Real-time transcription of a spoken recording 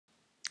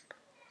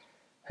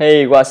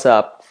Hey, what's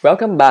up?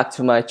 Welcome back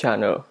to my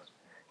channel.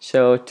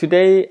 So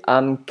today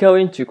I'm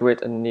going to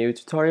create a new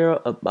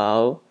tutorial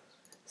about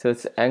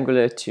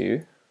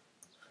Angular2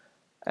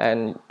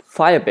 and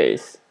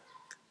Firebase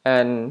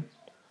and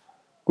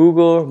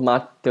Google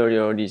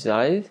Material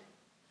Design.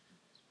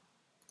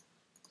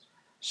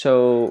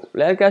 So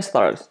let's get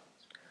started.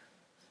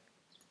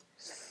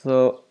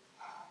 So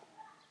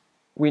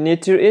we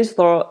need to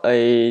install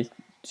the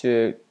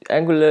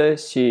Angular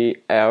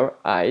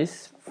CLI.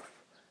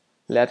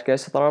 Let's get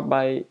started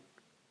by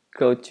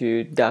go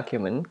to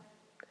document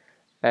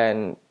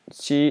and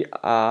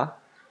CRL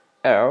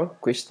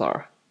quick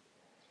start.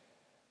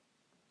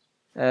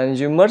 And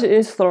you must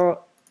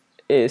install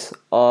it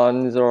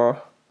on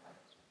your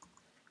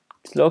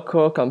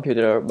local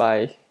computer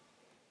by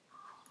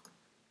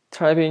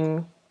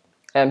typing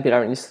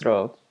npm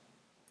install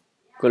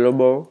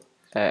global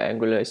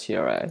Angular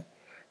CLI.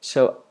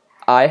 So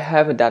I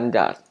have done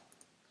that.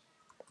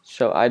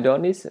 So I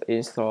don't need to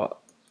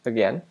install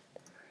again.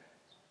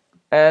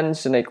 And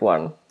the next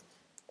one.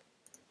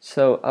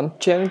 So I'm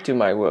changing to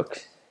my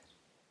work.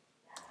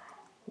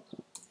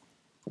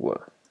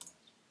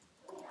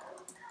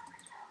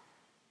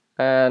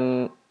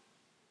 And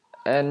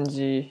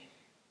ng.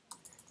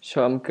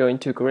 So I'm going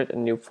to create a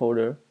new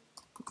folder.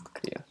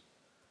 Clear.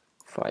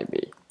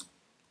 Firebase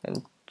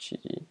and g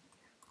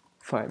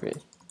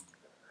Firebase.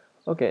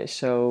 Okay,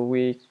 so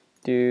we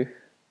do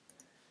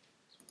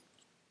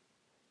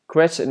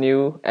create a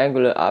new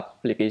Angular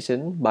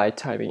application by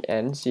typing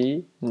ng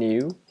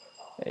new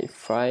a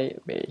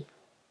Firebase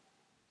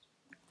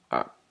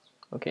app.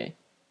 Okay.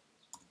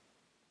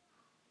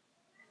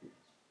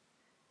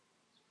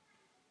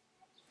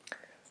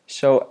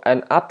 So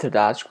and after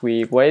that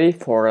we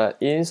wait for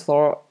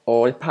install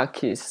all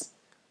packages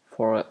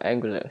for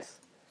Angular.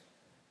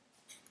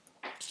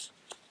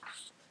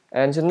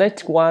 And the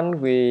next one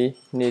we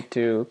need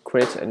to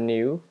create a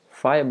new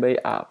Firebase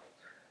app.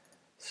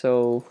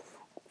 So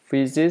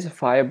visit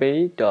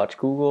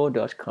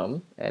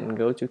firebase.google.com and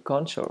go to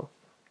console.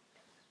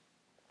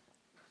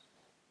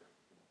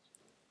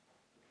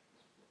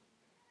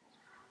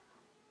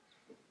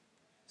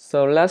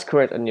 So let's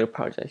create a new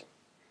project.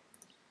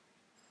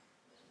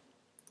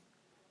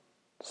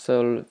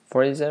 So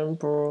for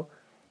example,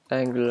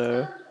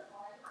 Angular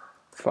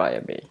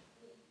Firebase,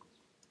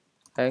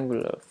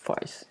 Angular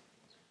 5.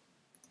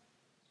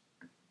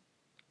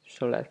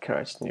 So let's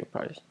create a new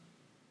project.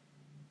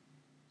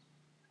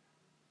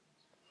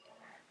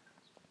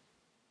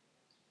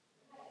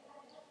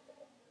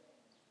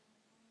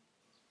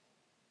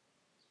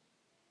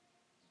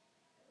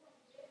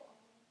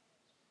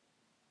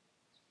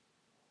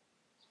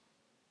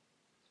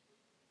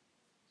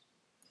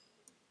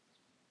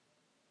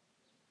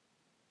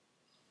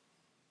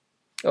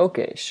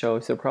 Okay, so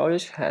the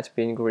project has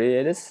been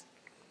created.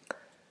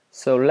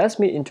 So let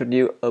me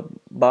introduce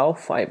about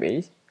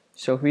Firebase.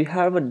 So we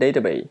have a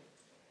database,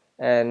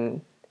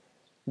 and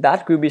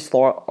that will be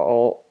stored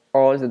all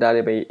the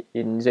database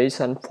in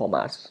JSON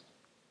format.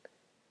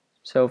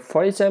 So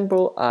for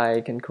example,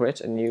 I can create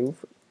a new,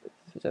 for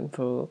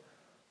example,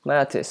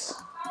 matrix,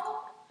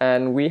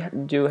 and we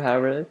do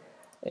have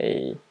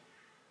a,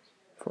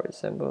 for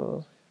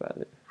example,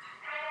 value.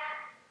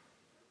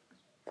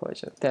 For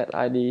example, that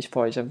ID,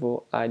 for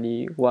example,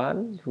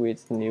 ID1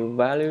 with new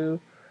value,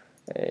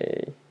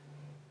 a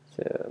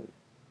the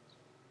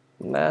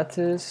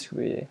matters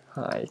with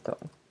high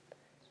tone,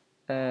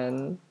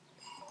 and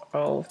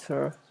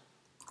author,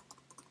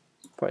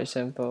 for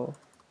example,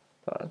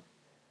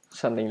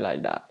 something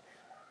like that.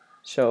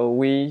 So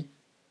we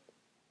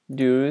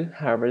do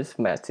harvest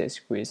matrix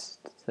with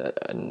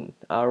an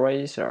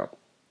array of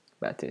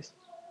matrix.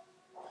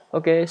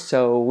 Okay,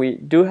 so we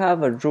do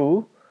have a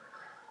rule,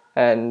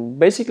 and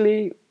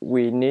basically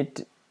we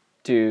need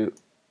to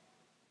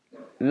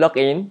log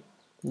in.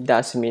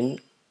 That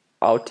means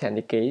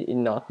authenticate is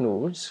not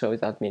null, so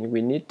that means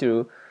we need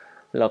to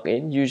log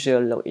in, user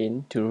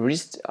login to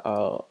reach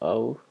our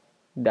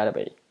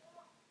database.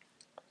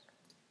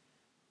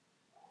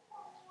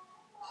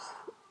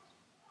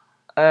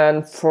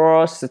 And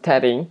for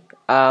setting,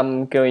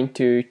 I'm going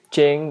to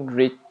change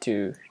read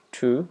to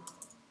true,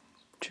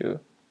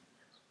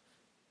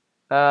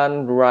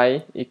 and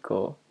write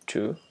equal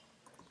true.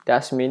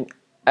 That means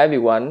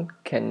everyone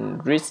can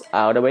read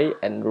out the way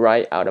and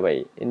write out the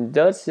way. It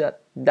does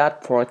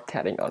that for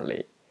setting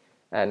only,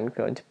 and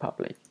going to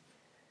public.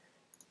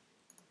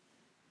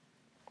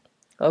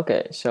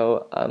 Okay,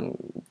 so I'm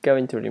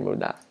going to remove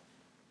that.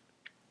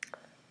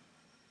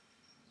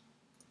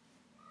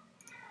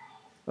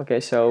 Okay,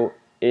 so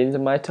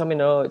in my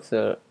terminal,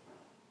 the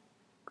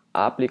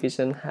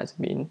application has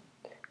been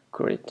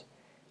created.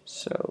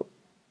 So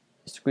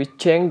we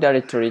change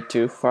directory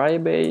to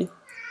Firebase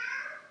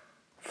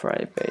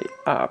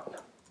app.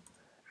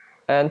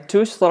 And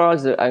to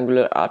start the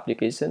Angular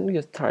application,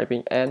 just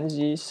typing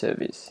ng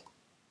service.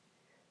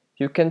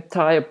 You can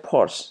type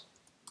ports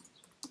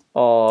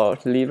or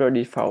leave a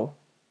default,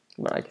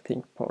 but I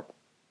think port.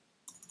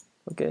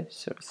 Okay,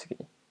 so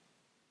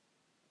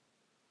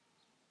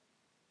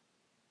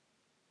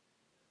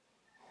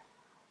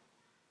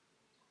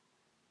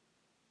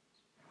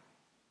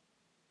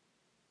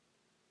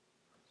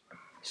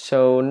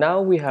So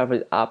now we have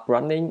an app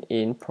running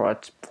in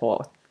port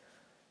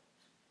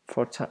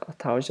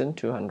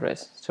 4200.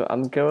 So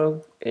I'm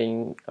going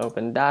to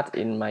open that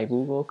in my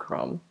Google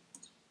Chrome.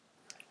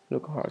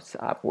 Look how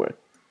the app works.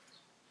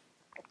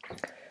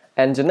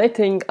 And the next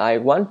thing, I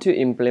want to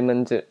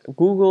implement the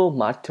Google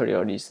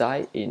material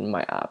design in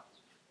my app.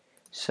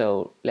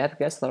 So let's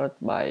get started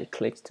by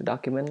click to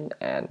document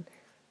and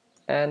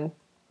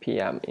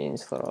npm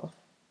install.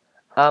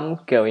 I'm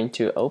going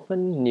to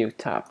open new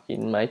tab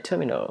in my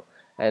terminal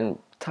and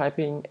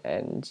typing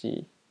ng.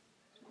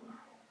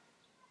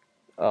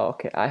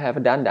 Okay, I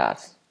have done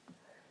that.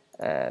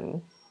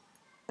 And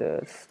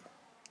the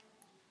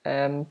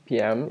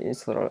npm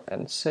install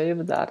and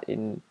save that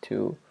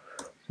into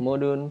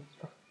module.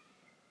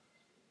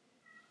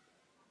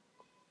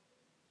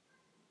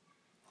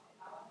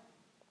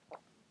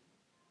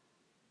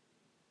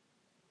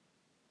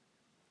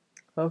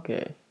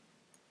 Okay,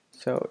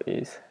 so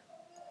it's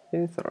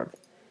installed.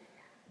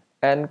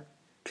 And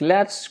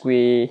let's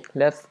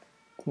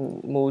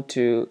move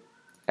to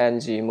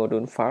ng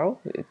module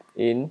file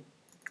in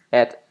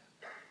at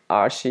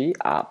rc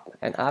app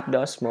and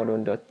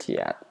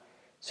app.module.ts.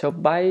 So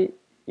by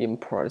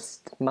import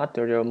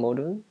material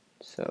module,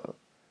 so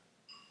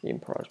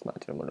import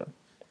material module.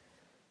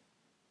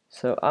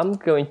 So I'm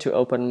going to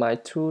open my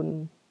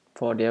tool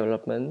for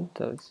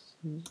development.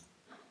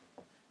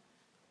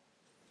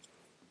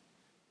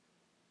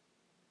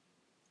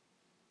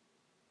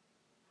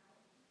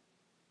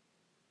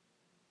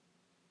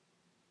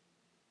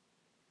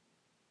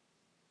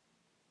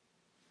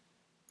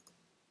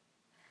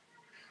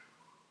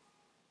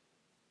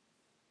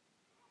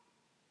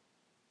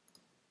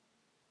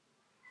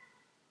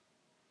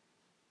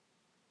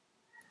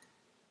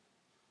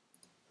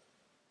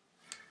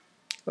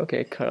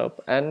 Okay, curve,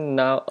 and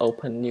now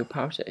open new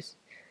process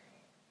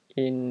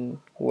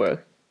in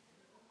work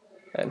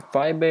and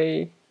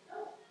Firebase.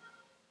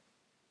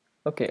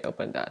 Okay,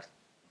 open that.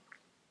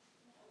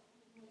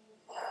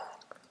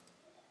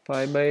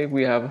 Firebase,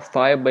 we have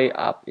Firebase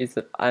app is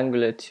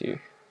Angular2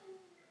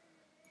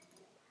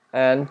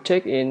 and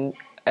check in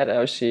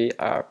LLC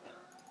app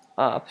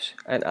apps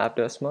and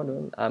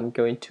app.module. I'm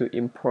going to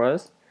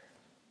import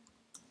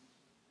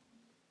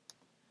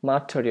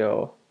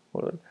material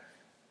module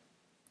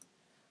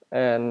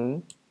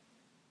and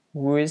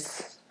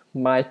with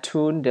my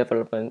tool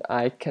development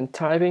I can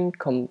type in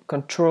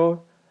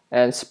control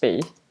and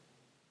space,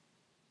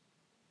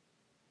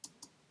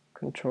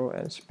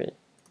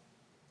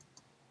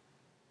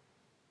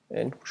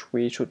 and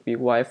we should be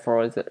wide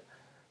for the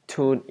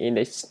tool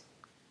index,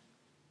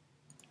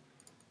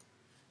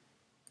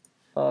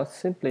 or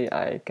simply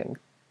I can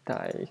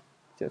type,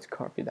 just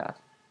copy that,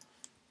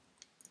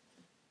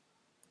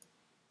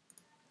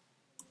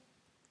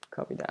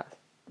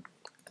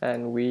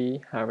 and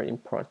we have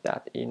import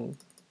that in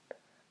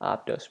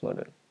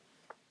app.module.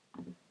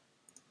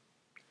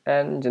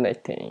 And the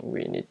next thing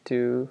we need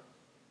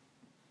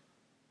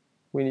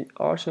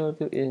also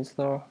to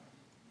install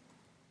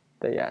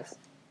the yes.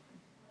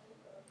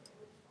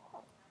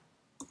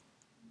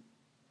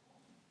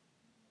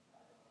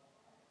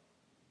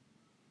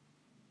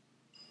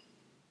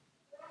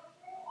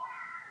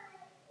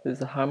 This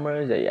is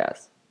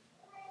hammer.js.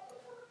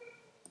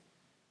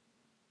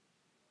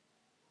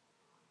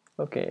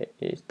 Okay,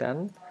 it's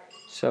done.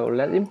 So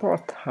let's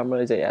import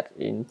hammer.js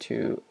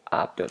into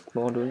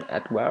app.module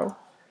as well.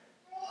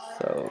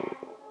 So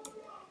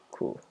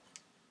cool.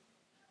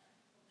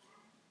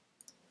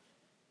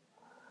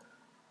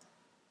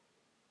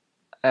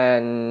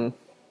 And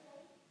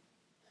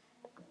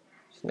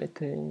next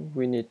thing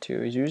we need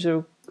to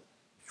user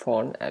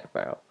font as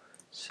well.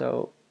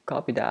 So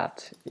copy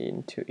that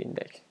into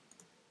index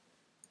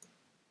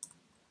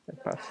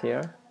and pass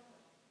here.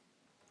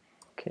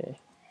 Okay.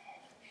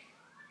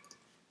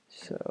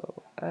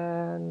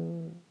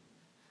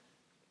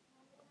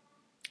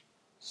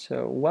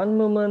 So one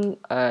moment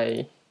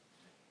I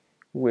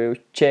will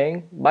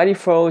change. By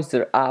default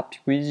the app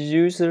with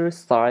user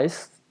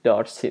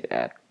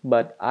size.sets,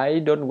 but I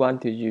don't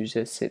want to use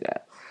a sets.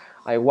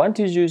 I want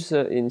to use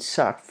in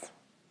Sharp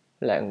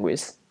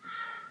language.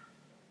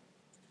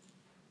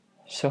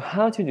 So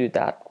how to do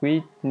that?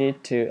 We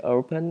need to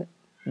open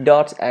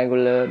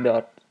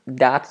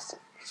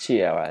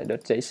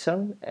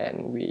 .angular.cli.json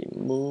and we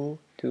move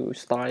to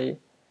style.add.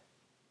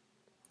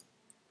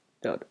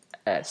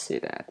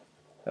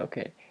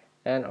 Okay,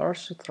 and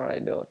also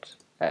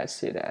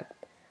try.add,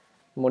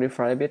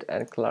 modify a bit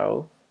and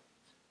cloud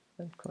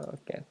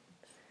again.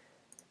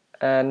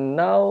 And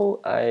now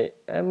I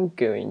am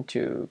going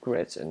to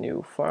create a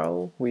new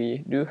file.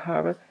 We do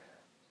have it.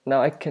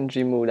 Now I can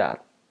remove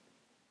that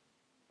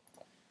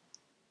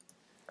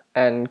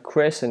and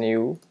create a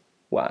new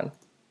one.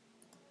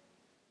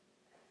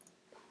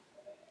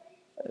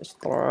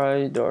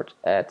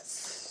 Story.add.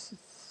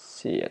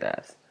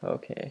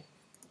 Okay.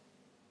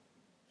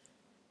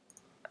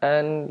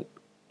 And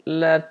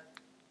let's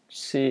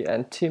see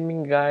a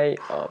theming guide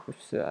of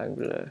the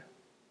Angular.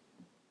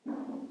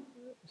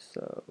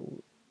 So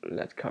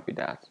let's copy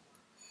that.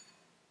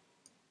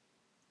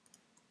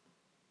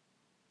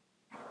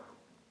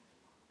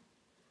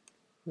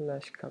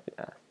 Let's copy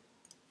that.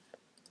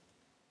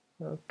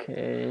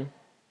 Okay.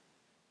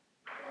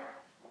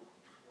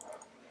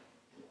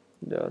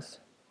 Just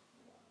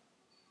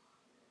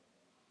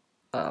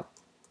up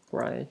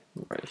right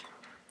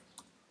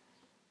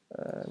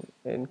and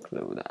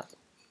include that.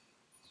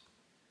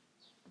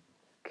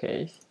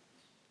 Okay.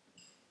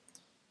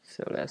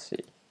 So let's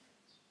see.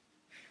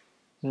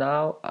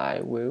 Now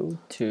I will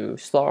to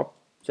stop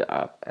the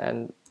app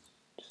and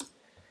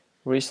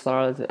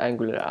restart the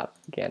Angular app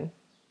again.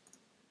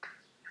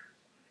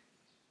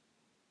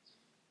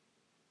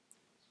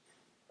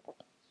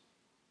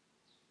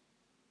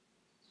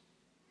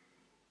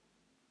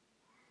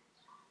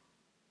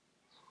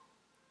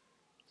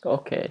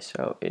 Okay,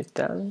 so it's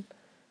done.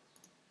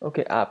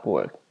 Okay, app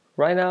work.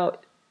 Right now,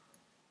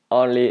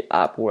 only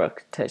app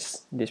work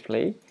text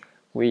display.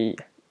 We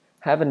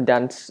haven't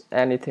done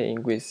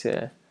anything with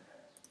the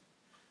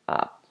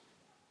app.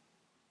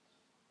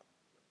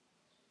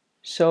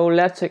 So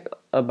let's talk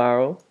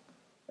about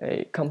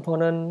a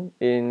component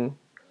in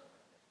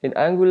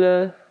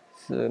Angular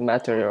the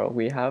material.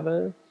 We have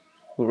a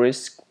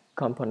risk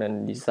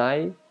component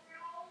design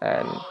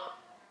and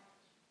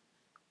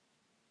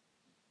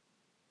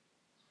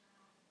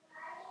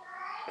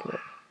okay.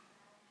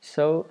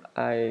 So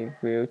I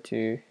will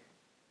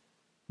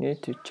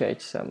need to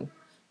change some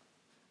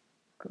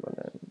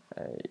component.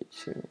 I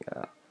should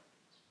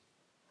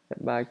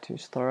get back to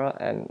store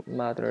and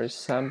matter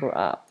sample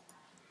app.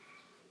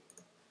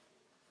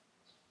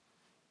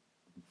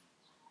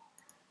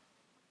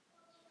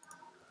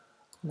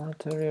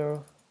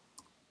 Material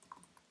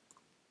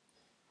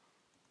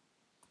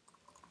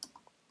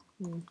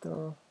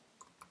into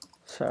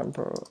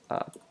sample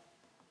app.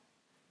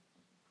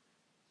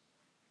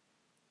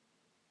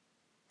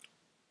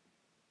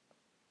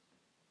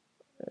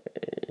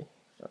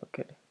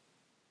 Okay.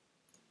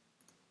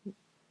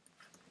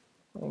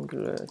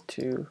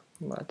 Angular2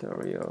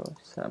 material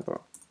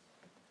sample.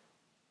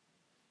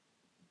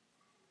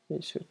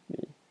 It should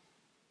be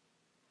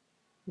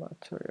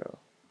material.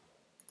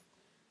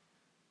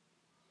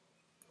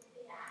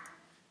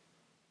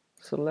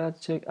 So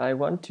let's check. I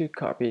want to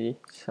copy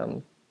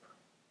some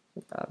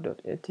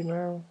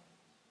app.html.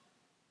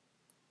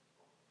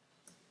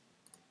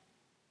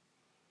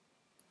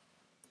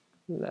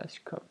 Let's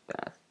copy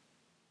that.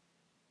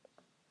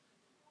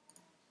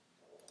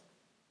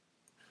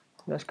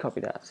 Let's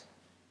copy that.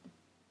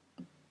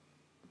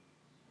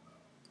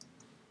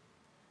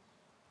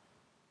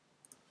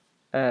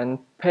 And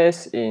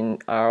paste in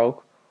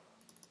our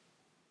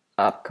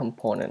app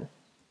component.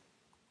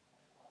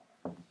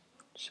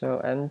 So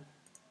and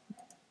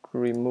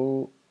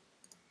remove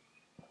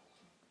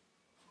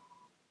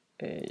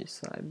a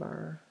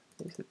sidebar.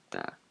 Is a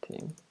tag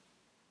theme.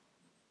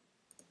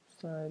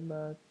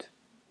 Sidebar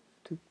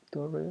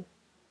tutorial.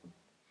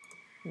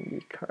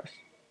 Because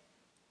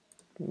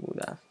remove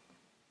that.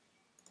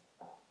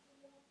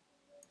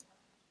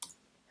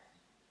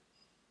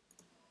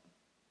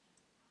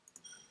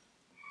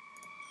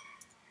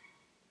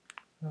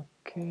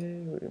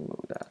 Okay,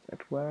 remove that as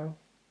well.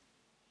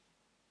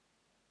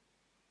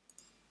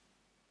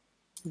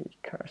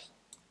 Because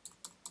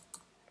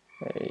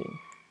a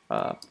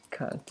app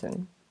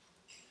content.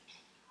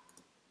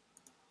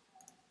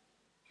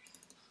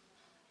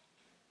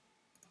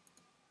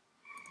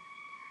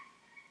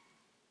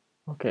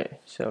 Okay,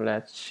 so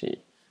let's see.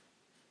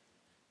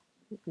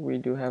 We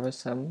do have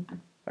some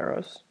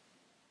errors.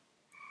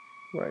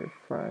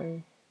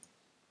 Verify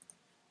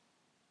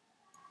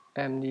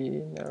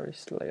MD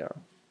nourish layer.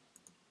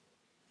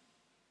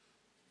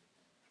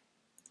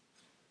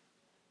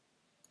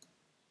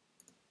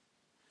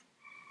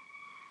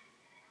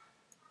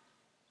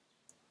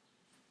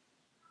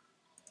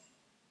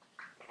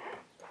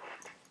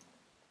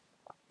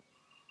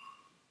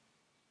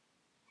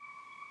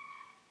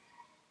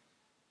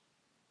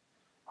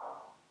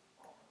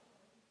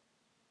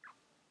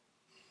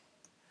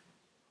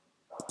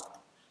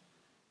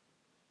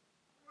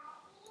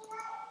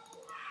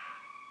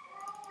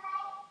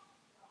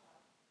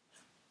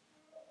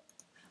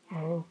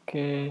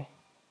 Okay.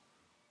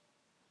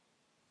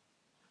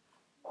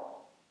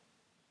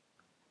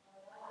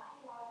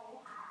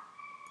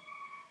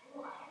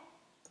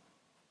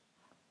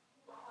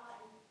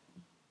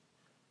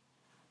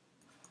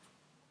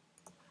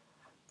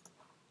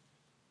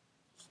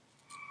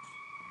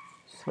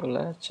 So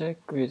let's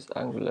check with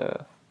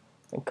Angular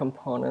and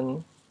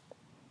component.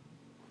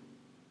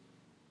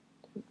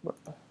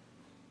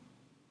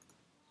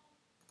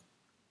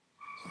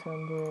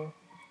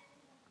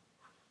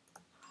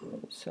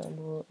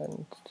 Sample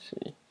and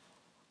see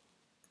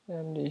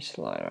MD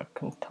slider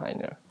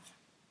container.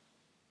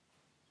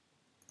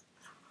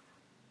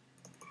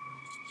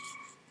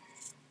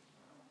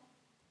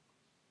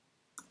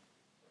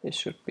 It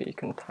should be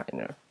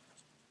container.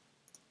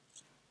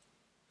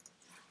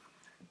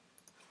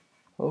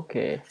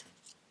 Okay,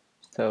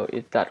 so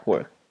it that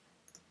work.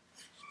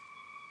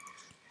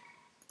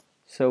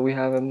 So we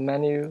have a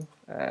menu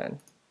and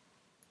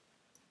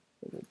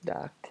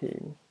dark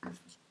theme.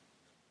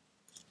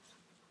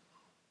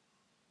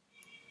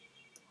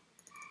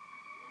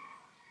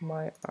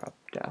 my app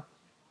tab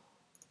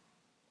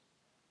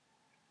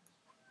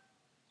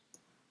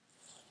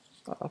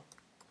app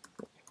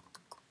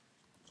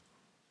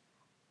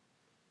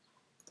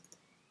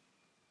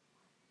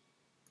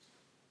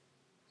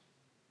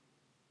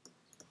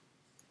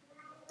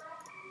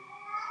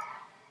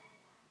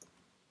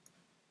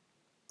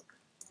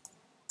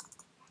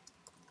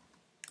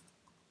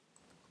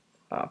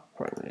app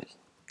primary,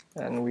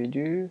 and we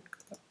do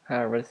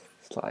have a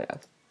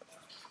slide.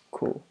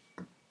 Cool.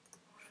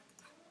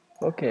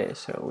 Okay,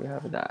 so we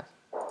have that.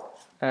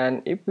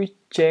 And if we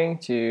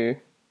change to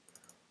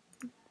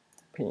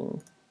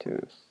pink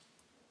to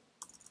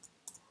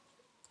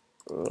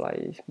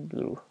light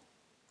blue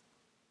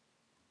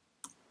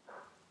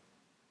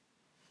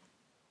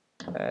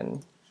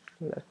and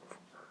left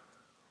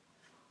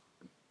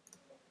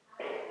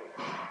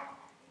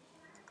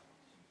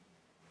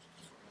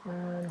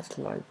and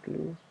light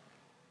blue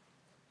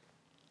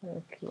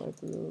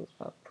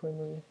up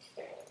primary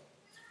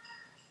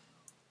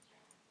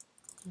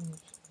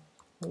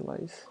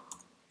light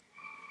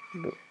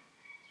blue.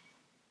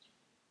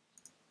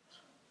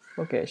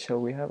 Okay, so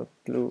we have a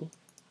blue.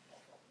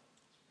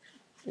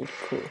 It's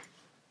cool.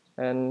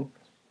 And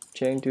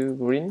change to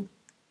green.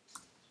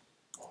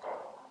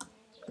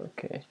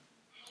 Okay,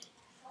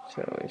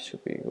 so it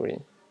should be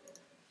green.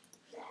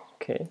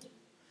 Okay,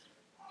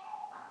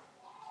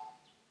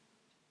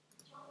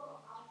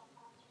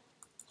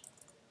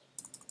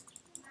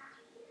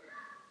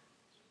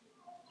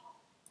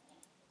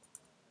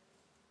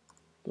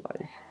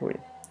 light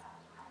green.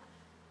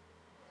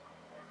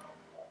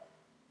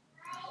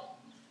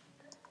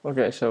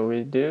 Okay, so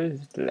we do,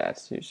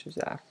 let's use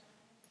that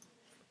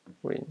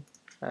green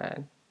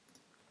and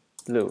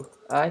blue.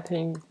 I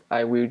think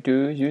I will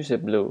do use a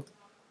blue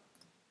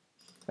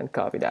and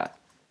copy that.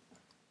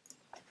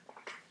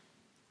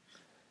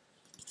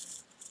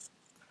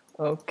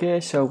 Okay,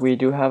 so we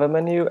do have a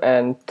menu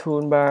and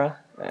toolbar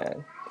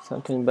and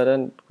something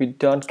button. We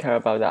don't care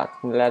about that.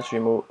 Let's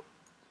remove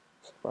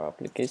our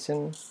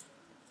application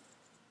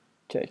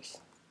text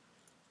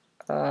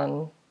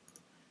and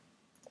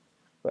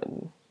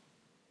button.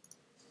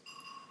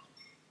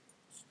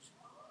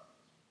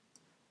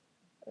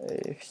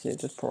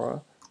 Exit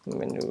for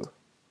menu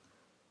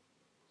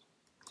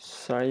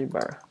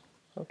sidebar.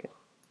 Okay,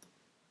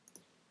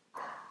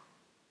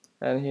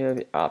 and here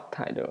the app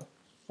title,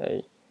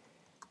 a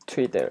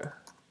Twitter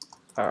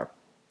app.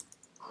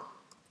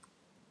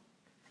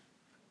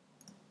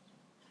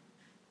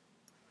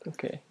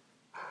 Okay,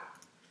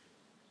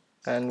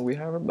 and we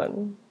have a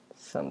button,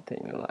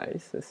 something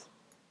like this.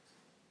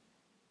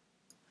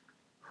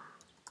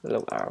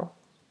 Log out.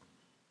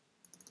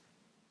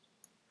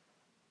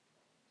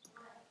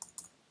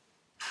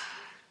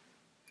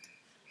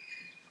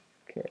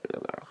 Okay,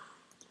 log out.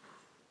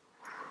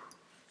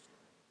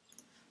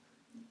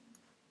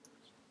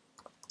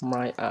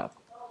 My app.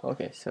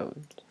 Okay, so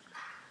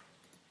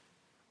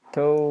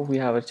we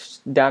have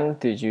done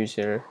the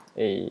user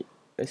a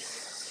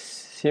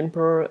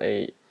simple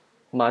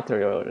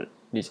material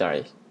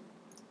design.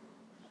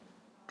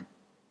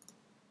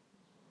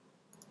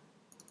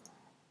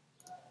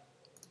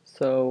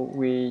 So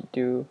we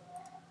do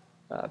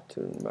have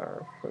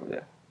toolbar from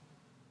there.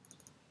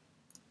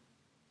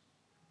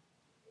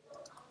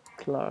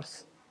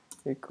 Class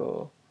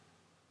equal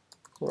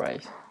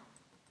right.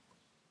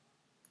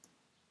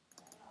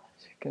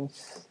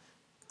 Seconds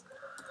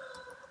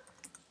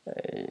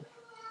a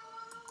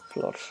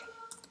float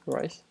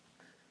right.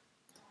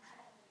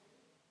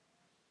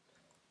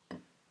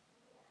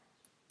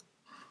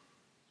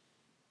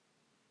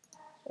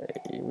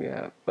 We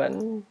have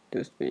button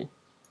to be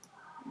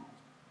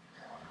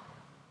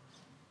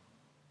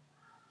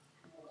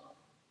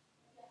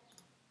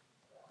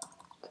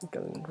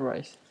second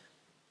right.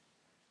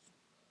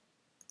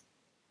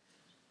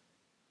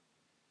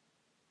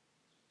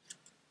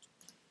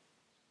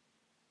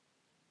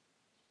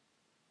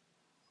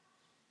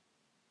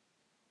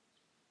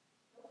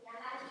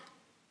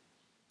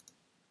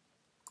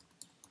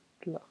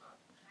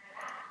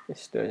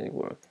 It doesn't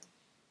work.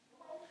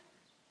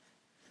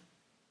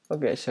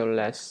 Okay, so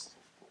let's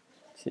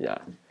see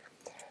that.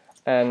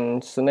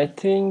 And so I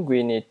think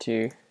we need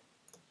to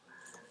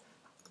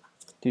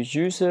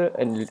use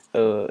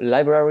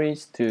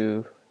libraries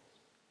to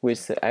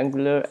with the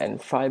Angular and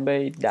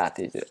Firebase. That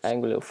is the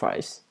Angular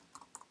files.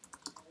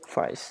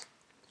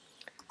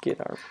 Get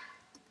our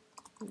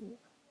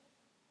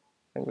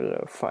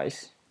Angular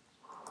files.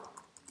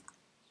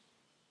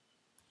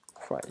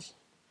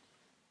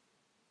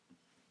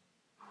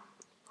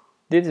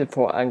 This is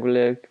for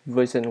Angular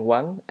version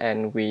 1,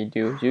 and we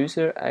do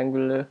user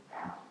Angular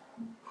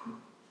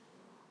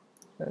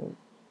and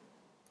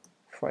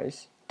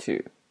files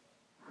 2.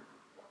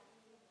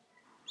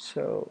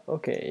 So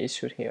okay, it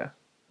should here.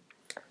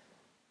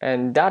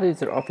 And that is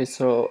the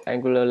official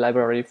Angular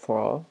library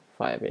for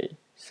Firebase.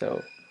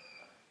 So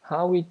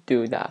how we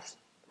do that?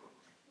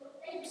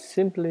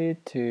 Simply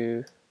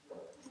to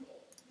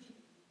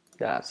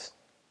that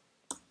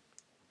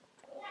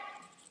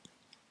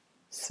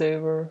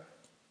server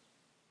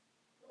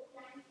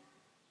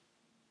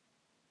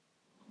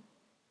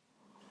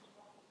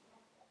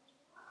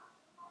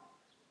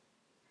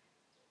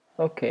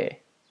Okay,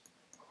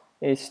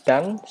 it's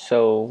done.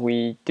 So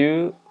we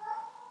do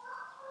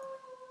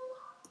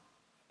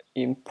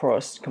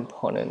import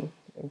component,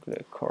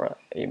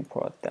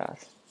 import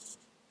that.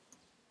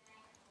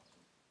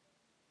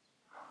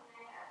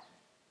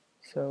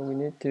 So we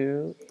need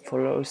to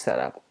follow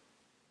setup.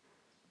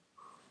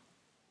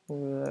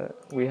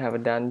 We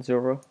have done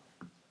 0,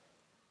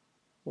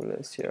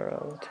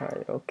 0,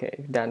 try.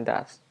 Okay, done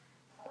that.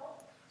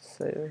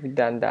 So we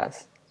done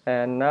that.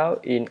 And now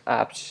in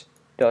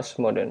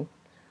apps.modern,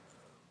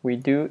 we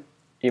do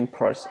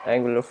import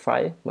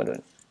Angular5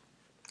 module.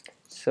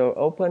 So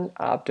open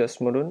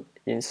app.module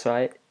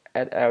inside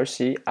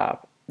lc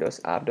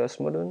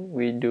app.module.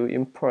 We do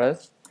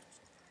import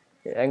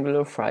the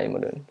Angular5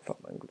 module from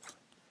Angular.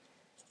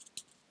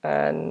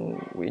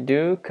 And we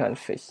do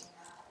config,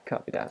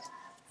 copy that.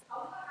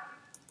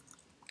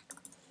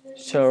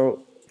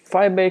 So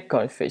Firebase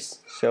config,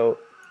 so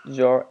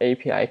your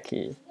API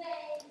key.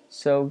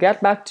 So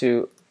get back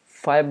to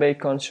Firebase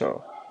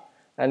console,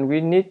 and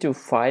we need to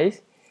find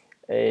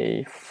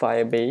a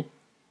Firebase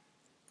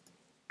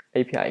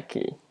API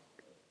key.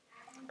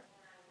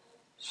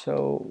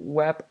 So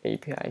web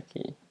API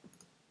key.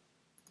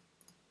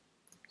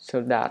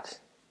 So that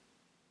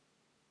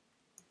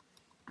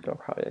your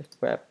project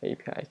web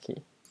API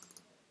key.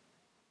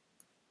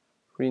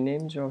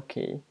 Rename your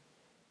key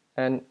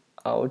and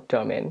our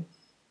domain.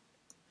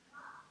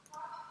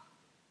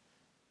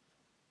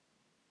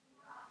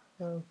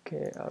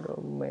 Okay, our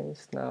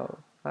domains now.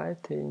 I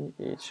think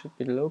it should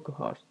be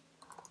localhost.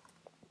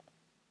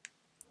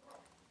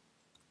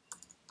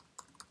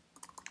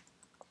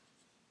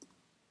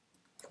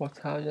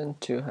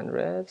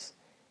 (4,200)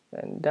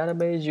 and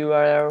database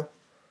URL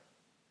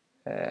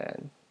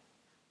and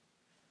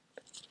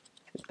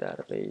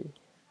database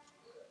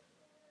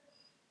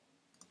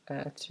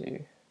add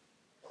to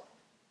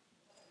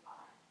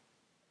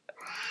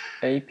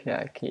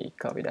API key,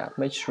 copy that.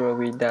 Make sure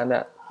we done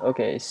that.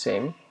 Okay,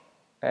 same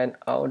and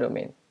our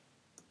domain.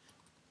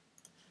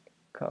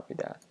 Copy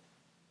that.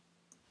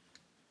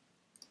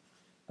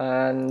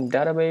 And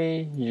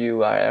database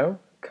URL,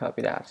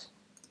 copy that.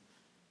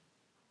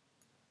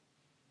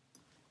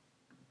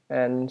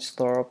 And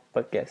store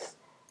buckets.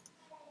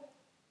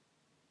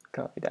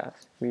 Copy that.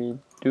 We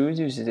do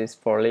use this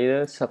for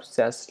later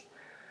success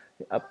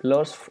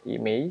uploads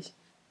image.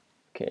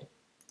 Okay.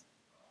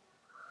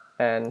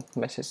 And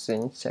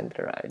messaging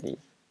center ID.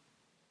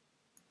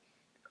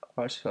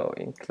 Also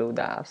include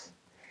that.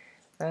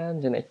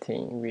 And the next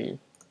thing we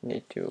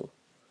need to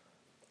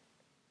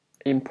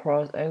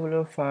import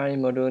Angular5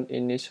 module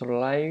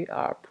initialize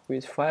app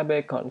with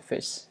Firebase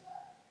config.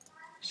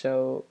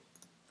 So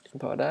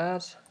import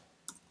that.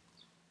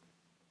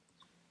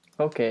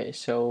 Okay,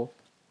 so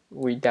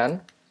we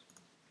done.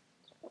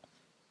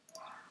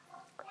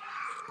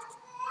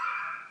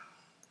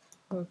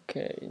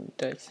 Okay,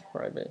 that's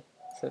Firebase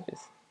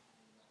service.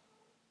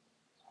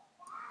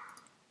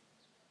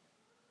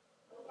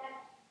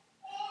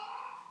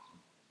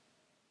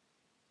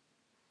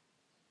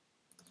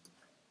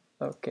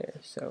 Okay,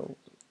 so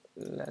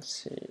let's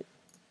see.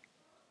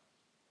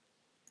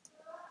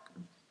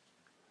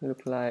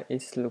 Look like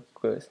it's look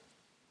good.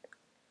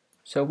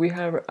 So we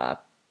have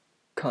app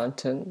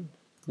content.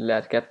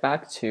 Let's get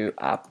back to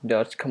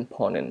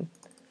app.component.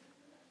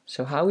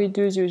 So how we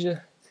do use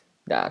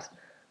that?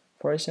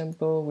 For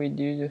example, we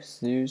do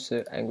just use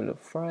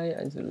Angular5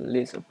 as a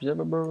list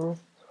observable.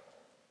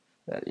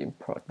 Let's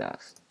import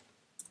that.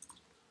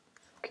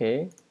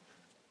 Okay.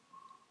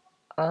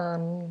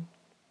 And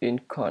in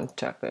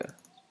constructor,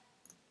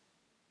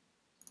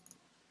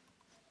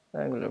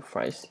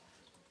 Angular5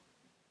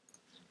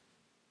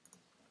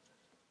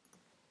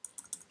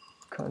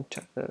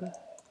 constructor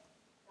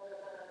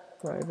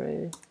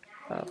private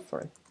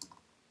for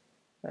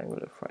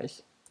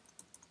Angular5.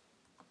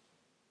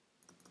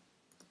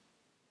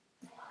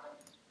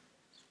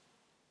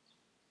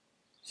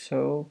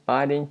 So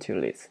binding to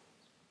list.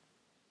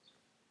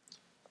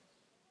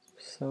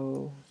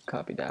 So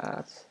copy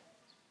that.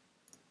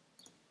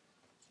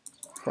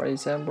 For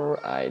example,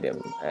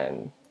 item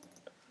and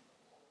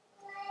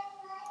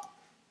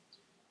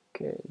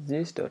okay,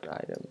 this dot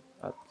item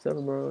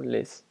observable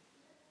list.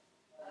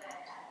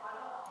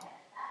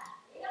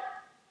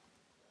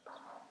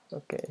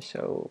 Okay,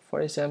 so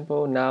for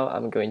example, now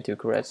I'm going to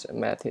create a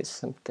method,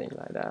 something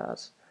like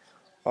that,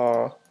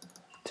 or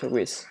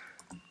twist.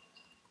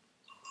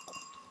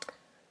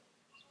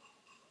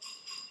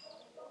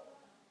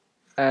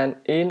 And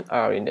in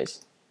our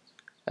index,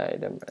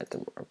 item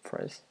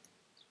price,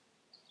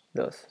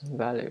 those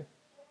value.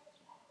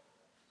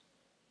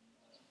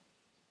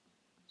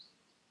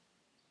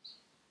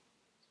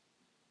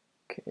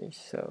 Okay,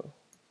 so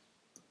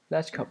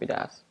let's copy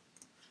that.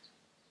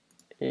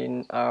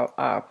 In our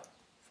app,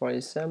 for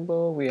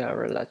example, we have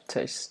a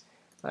text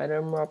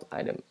item of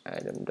item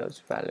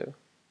those value.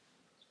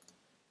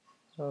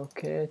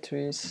 Okay,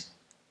 twist.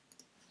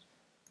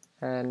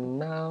 And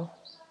now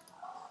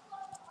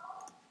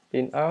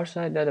in our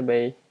side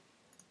database,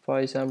 for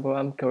example,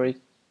 I'm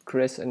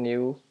create a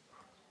new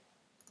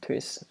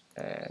twist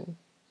and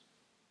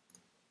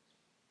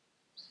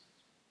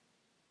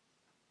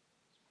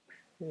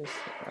this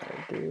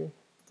ID.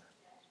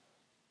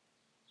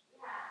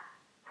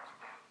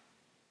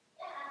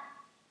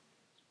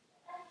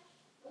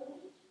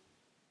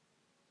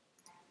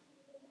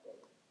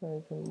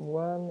 Item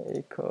 1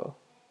 equal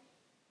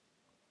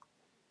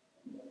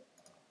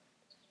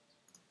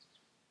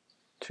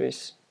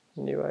twist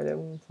new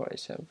item, for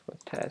example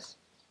test.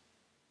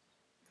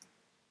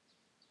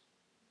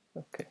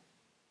 Okay,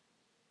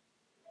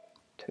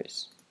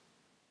 twist.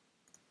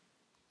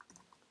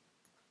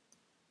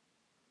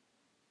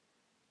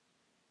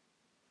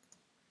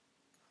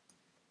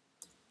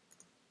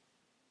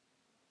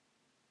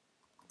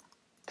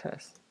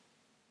 Test.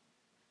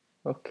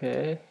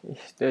 Okay,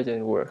 it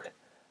doesn't work.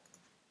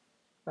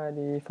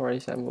 ID, for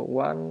example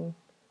 1,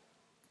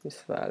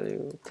 this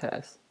value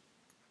test.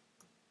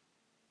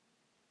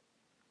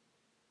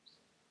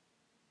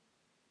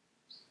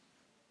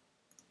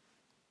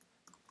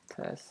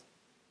 Test.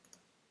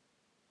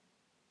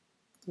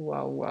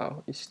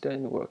 Wow, it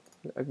doesn't work.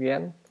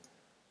 Again,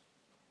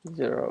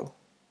 0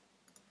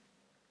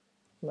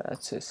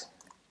 matches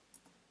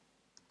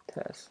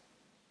test.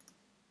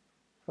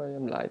 For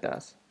example like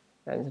that.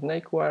 And the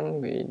next one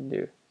we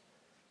do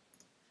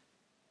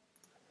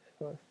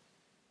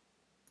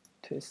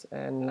twist,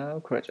 and now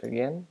correct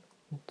again.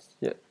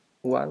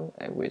 One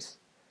and with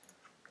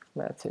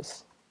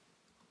matches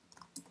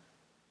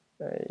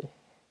a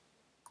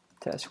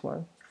test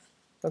one.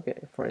 Okay,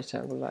 for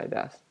example like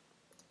that.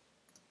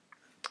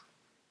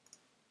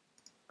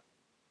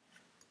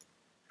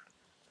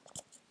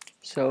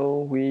 So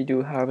we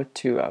do have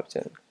two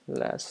options.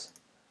 Let's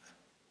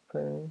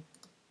open.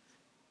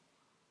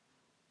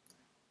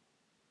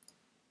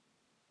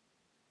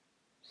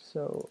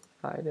 So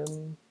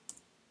item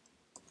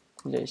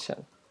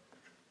JSON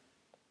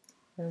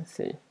and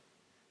see.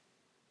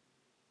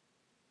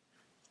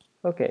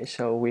 Okay,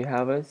 so we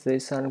have a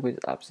JSON with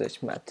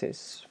object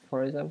matches.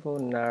 For example,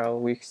 now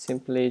we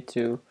simply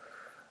do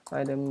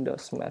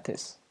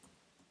item.matches.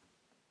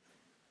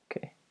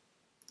 Okay,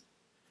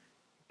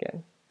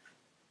 again.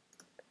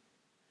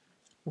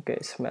 Okay,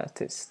 it's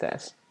matches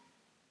test.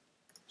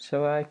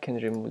 So I can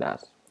remove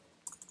that.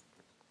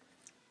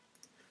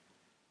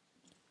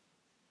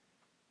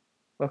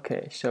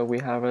 Okay, so we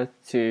have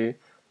two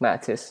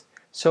matches.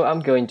 So I'm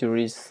going to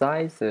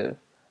resize the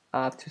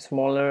app to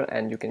smaller,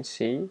 and you can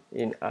see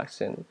in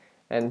action.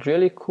 And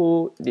really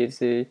cool, this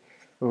is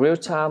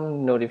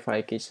real-time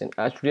notification,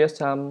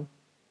 real-time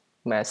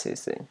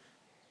messaging.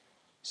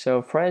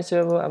 So for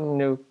example, I'm going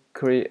to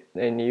create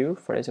a new,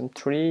 for example,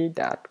 3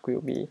 that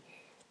will be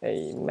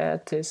a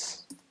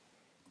message,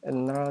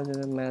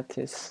 another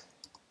message,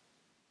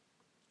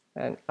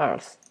 and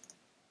earth.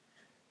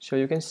 So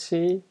you can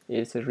see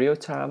it's a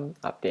real-time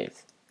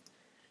update.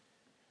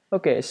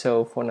 Okay,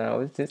 so for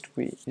now,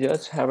 we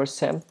just have a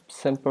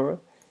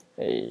sample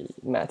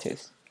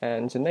message,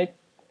 and the next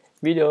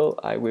video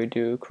I will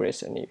do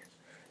create a new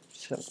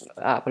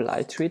app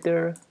like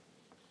Twitter.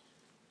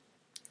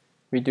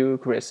 We do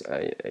create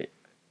a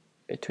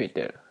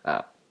Twitter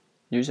app,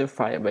 user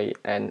Firebase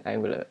and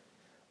Angular.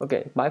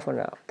 Okay, bye for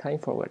now.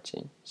 Thanks for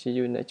watching. See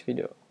you next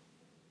video.